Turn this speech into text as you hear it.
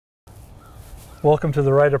Welcome to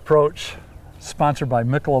The Right Approach, sponsored by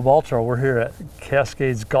Michelob Ultra. We're here at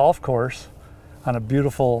Cascades Golf Course on a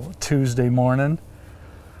beautiful Tuesday morning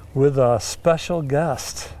with a special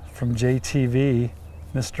guest from JTV,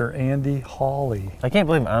 Mr. Andy Hawley. I can't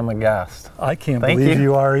believe I'm a guest. I can't believe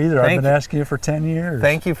you are either. I've been asking you for 10 years.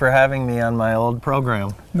 Thank you for having me on my old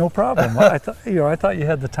program. No problem. I thought you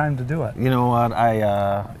had the time to do it. You know what?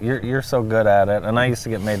 You're so good at it, and I used to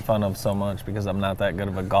get made fun of so much because I'm not that good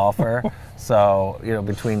of a golfer. So,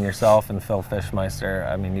 between yourself and Phil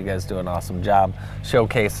Fishmeister, I mean, you guys do an awesome job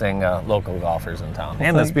showcasing local golfers in town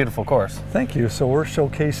and this beautiful course. Thank you. So we're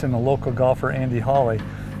showcasing a local golfer, Andy Hawley,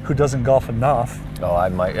 who doesn't golf enough. Oh, I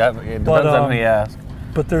might. It depends on who you ask.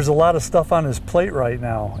 But there's a lot of stuff on his plate right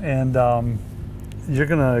now, and you're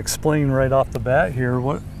going to explain right off the bat here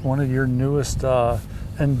what one of your newest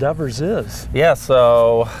endeavors is. Yeah.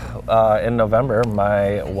 So in November,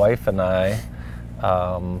 my wife and I,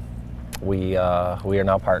 we are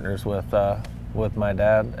now partners with my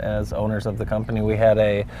dad as owners of the company. We had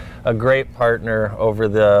a great partner over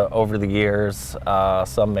the years.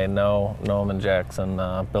 Some may know him in Jackson,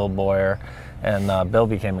 Bill Boyer, and Bill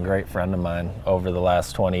became a great friend of mine over the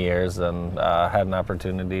last 20 years, and had an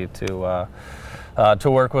opportunity to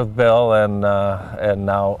work with Bill, and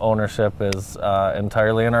now ownership is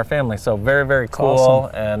entirely in our family. So very, very cool.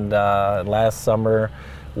 Awesome. And last summer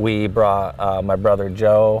we brought my brother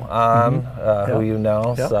Joe on, who you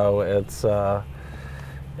know. Yep. So it's like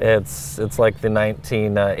the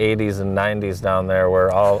 1980s and 90s down there,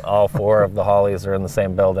 where all four of the Hawleys are in the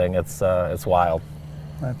same building. It's wild.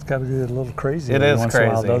 That's got to be a little crazy. It is once in a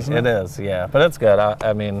while, crazy. doesn't It is, yeah. But it's good.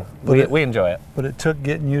 I mean, we enjoy it. But it took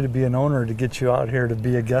getting you to be an owner to get you out here to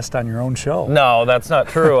be a guest on your own show. No, that's not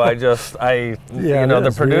true. The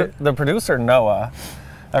producer Noah,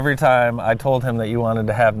 every time I told him that you wanted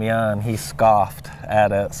to have me on, he scoffed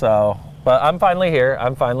at it. So, but I'm finally here.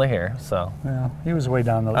 So. Yeah, he was way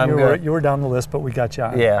down the list. You were down the list, but we got you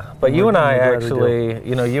on. Yeah, but you and I actually,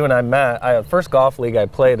 you and I met. First golf league I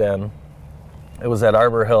played in, it was at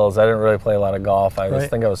Arbor Hills. I didn't really play a lot of golf. I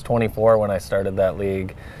think I was 24 when I started that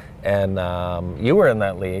league, and you were in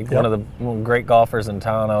that league. Yep. One of the great golfers in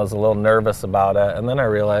town. I was a little nervous about it, and then I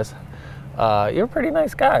realized you're a pretty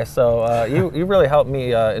nice guy. So you really helped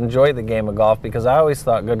me enjoy the game of golf, because I always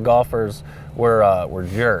thought good golfers were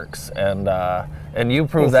jerks, and you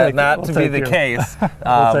proved that not to be the case,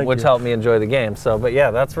 which helped me enjoy the game. So, but yeah,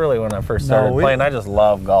 that's really when I first started playing. I just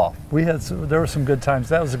love golf. There were some good times.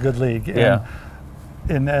 That was a good league. Yeah.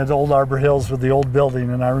 At Old Arbor Hills with the old building,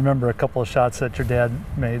 and I remember a couple of shots that your dad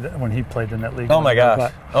made when he played in that league. Oh my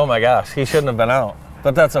gosh, he shouldn't have been out,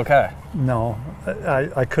 but that's okay. No,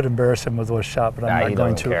 I could embarrass him with a shot, but I'm not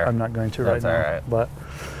going to. Care. I'm not going to that's right now. All right.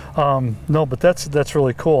 But no, but that's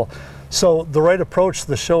really cool. So The Right Approach,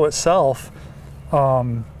 the show itself,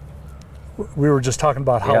 we were just talking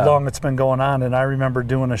about how long it's been going on, and I remember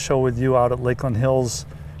doing a show with you out at Lakeland Hills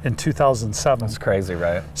in 2007. That's crazy,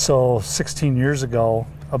 right? So 16 years ago.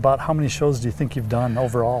 About how many shows do you think you've done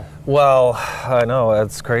overall? Well, I know,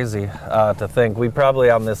 it's crazy to think. We probably,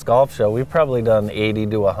 on this golf show, we've probably done 80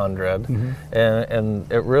 to 100.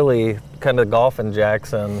 And it really, kind of golf in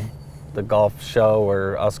Jackson, the golf show,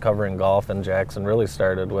 or us covering golf in Jackson, really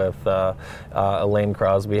started with Elaine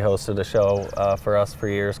Crosby hosted a show for us for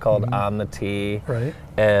years called On the Tee. Right.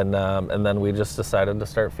 And then we just decided to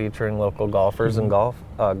start featuring local golfers and golf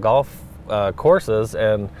courses,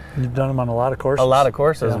 and you've done them on a lot of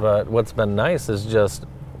courses. But what's been nice is just,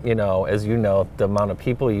 as you know, the amount of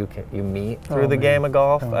people you meet through the game of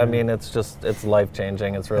golf. I mean, it's life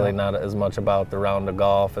changing. It's really not as much about the round of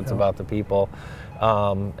golf. It's about the people,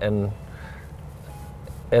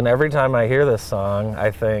 and every time I hear this song, I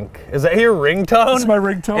think, is that your ringtone? It's my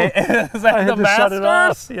ringtone. Is that the Shut it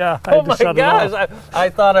off. Yeah. Oh my gosh! I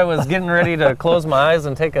thought I was getting ready to close my eyes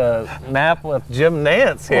and take a nap with Jim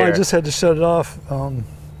Nance here. Well, I just had to shut it off. I'll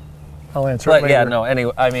answer it later. But yeah, no.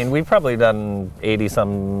 Anyway, I mean, we've probably done 80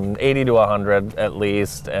 to 100 at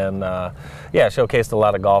least, and showcased a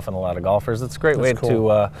lot of golf and a lot of golfers. It's a great way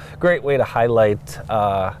to highlight.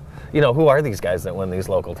 Who are these guys that win these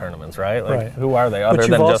local tournaments, right? Like, who are they other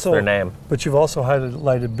than just their name? But you've also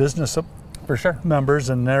highlighted business for sure members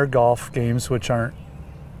and their golf games, which aren't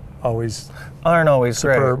always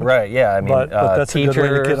superb. Great, right? Yeah, I mean, but that's teachers, a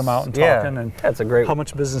good way to get them out and talking. And that's a great. How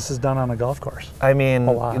much business is done on a golf course? I mean,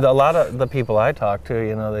 a lot. A lot of the people I talk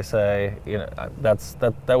to, they say,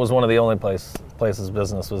 that was one of the only places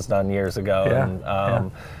business was done years ago. Yeah.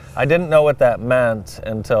 And, I didn't know what that meant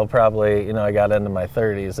until probably, I got into my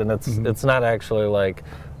 30s, and it's not actually like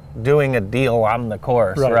doing a deal on the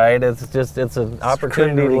course, right? It's just it's an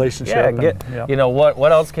opportunity creating a relationship. You know,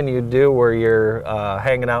 what else can you do where you're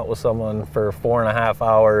hanging out with someone for 4.5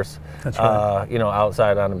 hours? That's right. You know,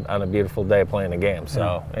 outside on a beautiful day playing a game.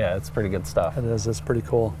 So yeah, it's pretty good stuff. It is. It's pretty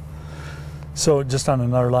cool. So just on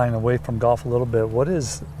another line away from golf a little bit, what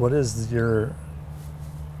is your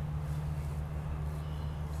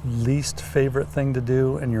least favorite thing to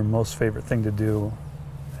do and your most favorite thing to do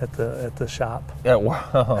at the shop? Yeah,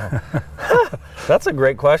 wow. That's a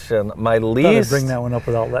great question. My least, thought I'd bring that one up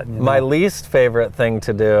without letting you know. My least favorite thing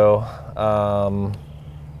to do,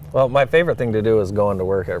 well, my favorite thing to do is going to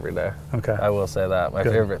work every day. Okay. I will say that. My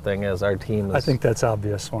favorite thing is our team is... I think that's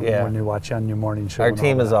obvious when you watch on your morning show. Our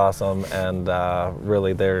team is awesome, and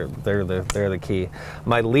really they're the key.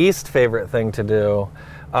 My least favorite thing to do,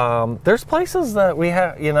 there's places that we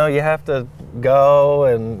have, you know, you have to go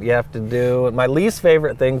and you have to do. My least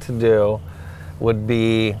favorite thing to do would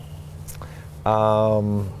be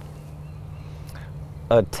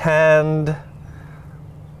attend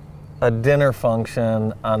a dinner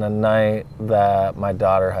function on a night that my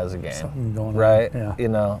daughter has a game. Something going on. Right? Yeah. You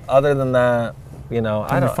know, other than that, you know,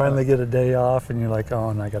 I don't finally get a day off and you're like, oh,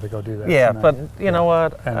 and I got to go do that. Yeah, tonight. but you know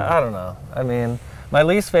what? I don't know. I mean, my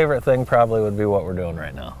least favorite thing probably would be what we're doing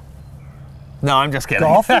right now. No, I'm just kidding.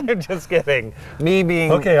 Golfing? I'm just kidding. Me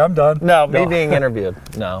being... Okay, I'm done. No, me being interviewed.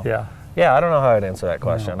 No. Yeah. Yeah, I don't know how I'd answer that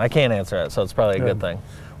question. I can't answer it, so it's probably a good thing.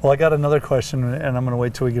 Well, I got another question, and I'm going to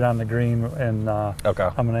wait till we get on the green, and Okay.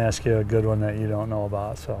 I'm going to ask you a good one that you don't know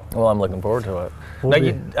about. So. Well, I'm looking forward to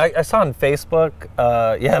it. I saw on Facebook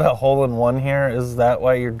you had a hole-in-one here. Is that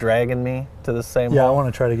why you're dragging me to the same Yeah, hole? I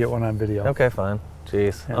want to try to get one on video. Okay, fine.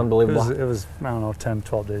 Jeez, Yeah. unbelievable. It was, I don't know, 10,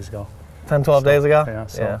 12 days ago. 10, 12 days ago? Yeah,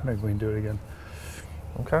 so maybe we can do it again.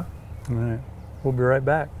 Okay. All right. We'll be right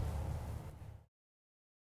back.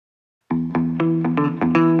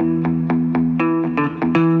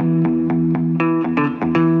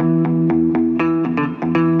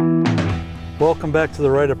 Welcome back to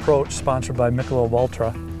The Right Approach, sponsored by Michelob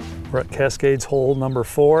Ultra. We're at Cascades hole number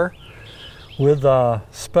 4 with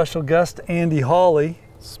special guest Andy Hawley.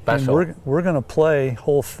 Special. And we're going to play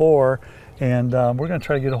hole 4, and we're going to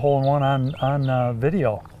try to get a hole-in-one on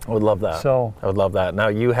video. I would love that. So I would love that. Now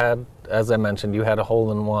you had, as I mentioned, you had a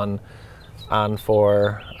hole-in-one on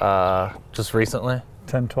for just recently?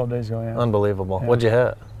 10, 12 days ago, yeah. Unbelievable. Yeah. What'd you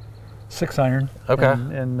hit? 6-iron. Okay.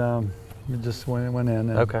 And it just went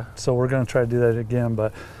in. And okay. So we're going to try to do that again,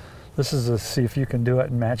 but this is to see if you can do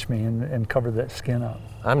it and match me and cover that skin up.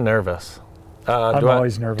 I'm nervous. I'm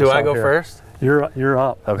always nervous. Do I go here. First? You're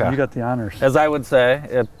up. Okay. You got the honors. As I would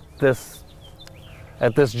say,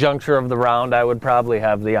 at this juncture of the round, I would probably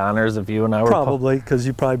have the honors if you and I were probably, because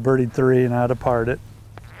you probably birdied 3 and I'd have parred it.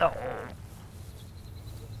 Oh.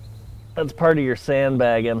 That's part of your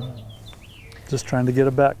sandbagging. Just trying to get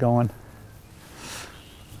a bet going.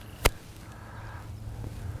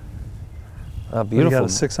 Beautiful. You got a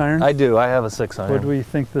 6-iron? I do. I have a 6-iron. What do we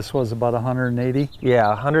think this was? About 180? Yeah,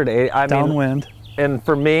 180. I mean, downwind. And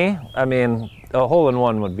for me, I mean, a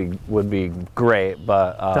hole-in-one would be great,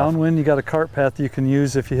 but downwind, you got a cart path you can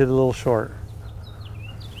use if you hit a little short.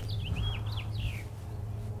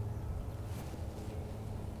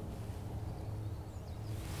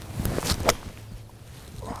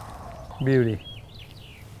 Beauty.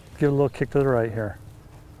 Give it a little kick to the right here.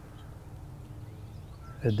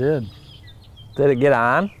 It did. Did it get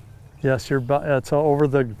on? Yes, it's over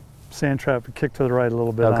the sand trap. Kick to the right a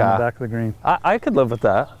little bit on the back of the green. I could live with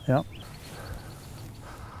that. Yep.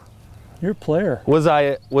 You're a player. Was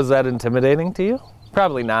that intimidating to you?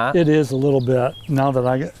 Probably not. It is a little bit now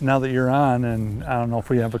that you're on, and I don't know if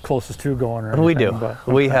we have the closest 2 going or anything. We do. But,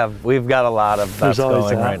 okay. We've got a lot of bets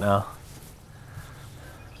going right now.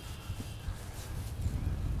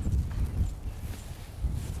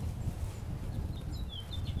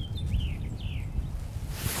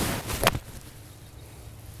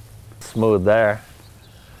 Smooth there.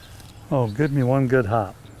 Oh, give me one good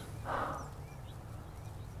hop.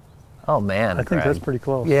 Oh man, I think that's pretty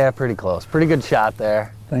close. Yeah, pretty close. Pretty good shot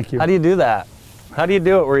there. Thank you. How do you do that? How do you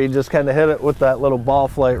do it where you just kind of hit it with that little ball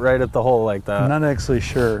flight right at the hole like that? I'm not actually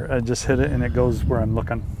sure. I just hit it and it goes where I'm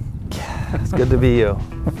looking. It's good to be you.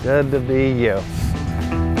 Good to be you.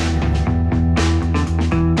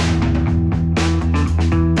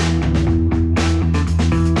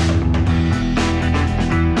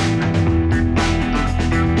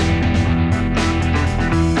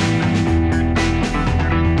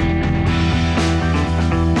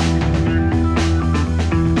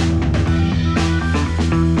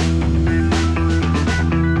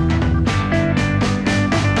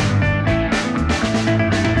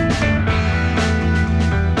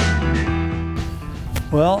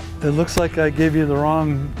 looks like I gave you the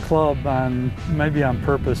wrong club on, maybe on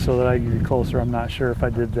purpose so that I can get closer. I'm not sure if I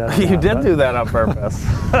did that. You did do that on purpose.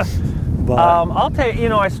 But, I'll take, you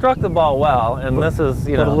know, I struck the ball well, and this is,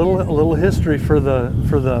 you know. But a little history for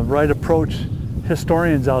the right approach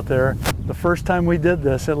historians out there. The first time we did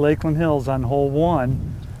this at Lakeland Hills on hole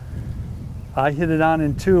 1, I hit it on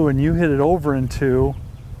in 2 and you hit it over in 2,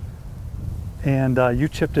 and you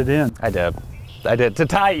chipped it in. I did, to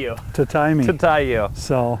tie you. To tie me. To tie you.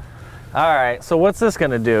 So. All right, so what's this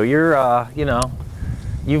gonna do? You're, you know,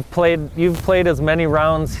 you've played as many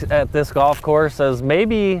rounds at this golf course as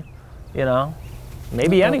maybe, you know,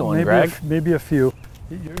 maybe anyone, maybe Greg. Maybe a few.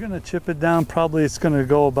 You're gonna chip it down, probably it's gonna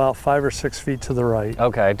go about 5 or 6 feet to the right.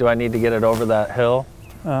 Okay, do I need to get it over that hill?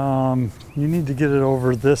 You need to get it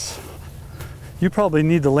over this. You probably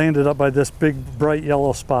need to land it up by this big bright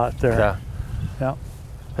yellow spot there. Yeah. Yeah.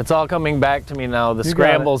 It's all coming back to me now, the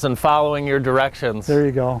scrambles and following your directions. There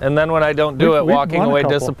you go. And then when I don't do it, walking away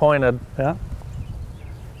disappointed. Yeah.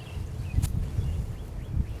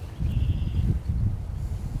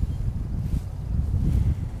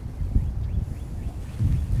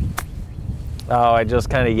 Oh, I just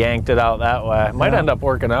kind of yanked it out that way. Might end up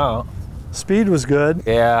working out. Speed was good.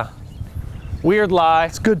 Yeah. Weird lie.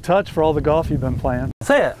 It's good touch for all the golf you've been playing.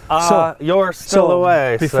 Say it. You're still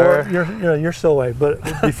away, before, sir. You're still away. But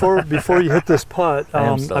before you hit this putt,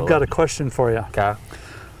 I've got a question for you. Okay.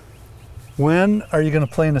 When are you going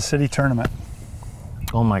to play in a city tournament?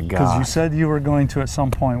 Oh my God. Because you said you were going to at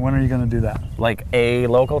some point. When are you going to do that? Like a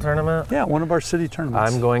local tournament? Yeah, one of our city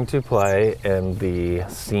tournaments. I'm going to play in the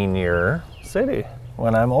senior city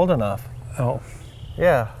when I'm old enough. Oh.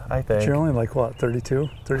 Yeah, I think. You're only like what, 32?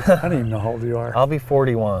 32? I don't even know how old you are. I'll be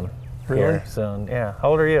 41 really? Here soon. Yeah.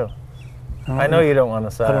 How old are you? I know you don't want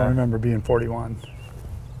to say. I don't remember being 41.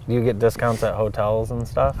 Do you get discounts at hotels and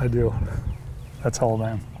stuff? I do. That's how old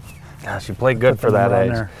I am. Gosh, you play good for that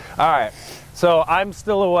age. There. All right. So I'm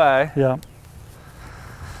still away. Yeah.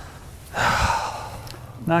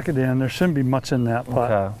 Knock it in. There shouldn't be much in that putt.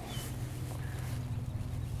 Okay.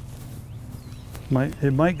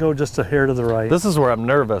 It might go just a hair to the right. This is where I'm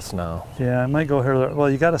nervous now. Yeah, it might go a hair to the right. Well,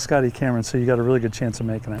 you got a Scotty Cameron, so you got a really good chance of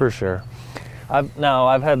making it. For sure. I've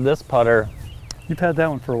had this putter. You've had that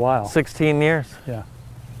one for a while. 16 years. Yeah.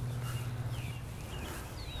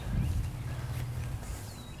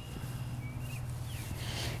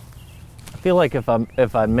 I feel like if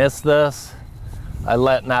I miss this, I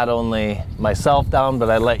let not only myself down, but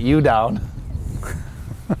I let you down.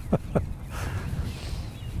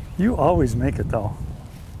 You always make it though.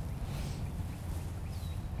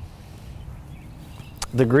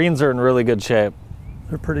 The greens are in really good shape.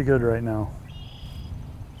 They're pretty good right now.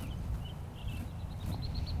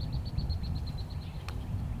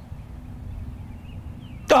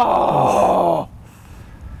 Oh!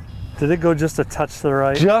 Did it go just a touch to the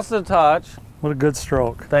right? Just a touch. What a good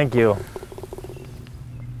stroke. Thank you.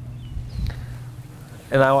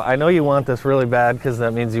 And I know you want this really bad because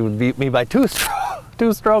that means you would beat me by two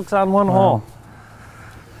strokes on one hole.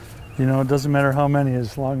 You know, it doesn't matter how many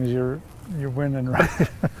as long as you're winning, right?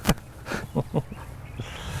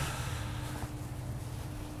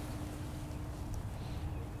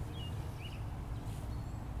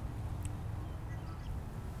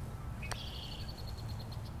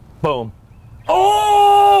 Boom.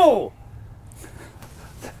 Oh!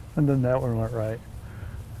 And then that one went right.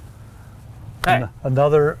 Hey.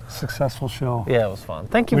 Another successful show. Yeah, it was fun.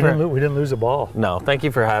 Thank you. We didn't lose a ball. No, thank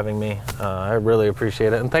you for having me. I really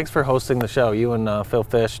appreciate it, and thanks for hosting the show. You and Phil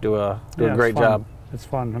Fish do a great job. It's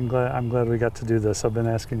fun. I'm glad we got to do this. I've been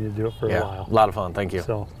asking you to do it for a while. A lot of fun. Thank you.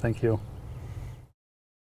 So thank you.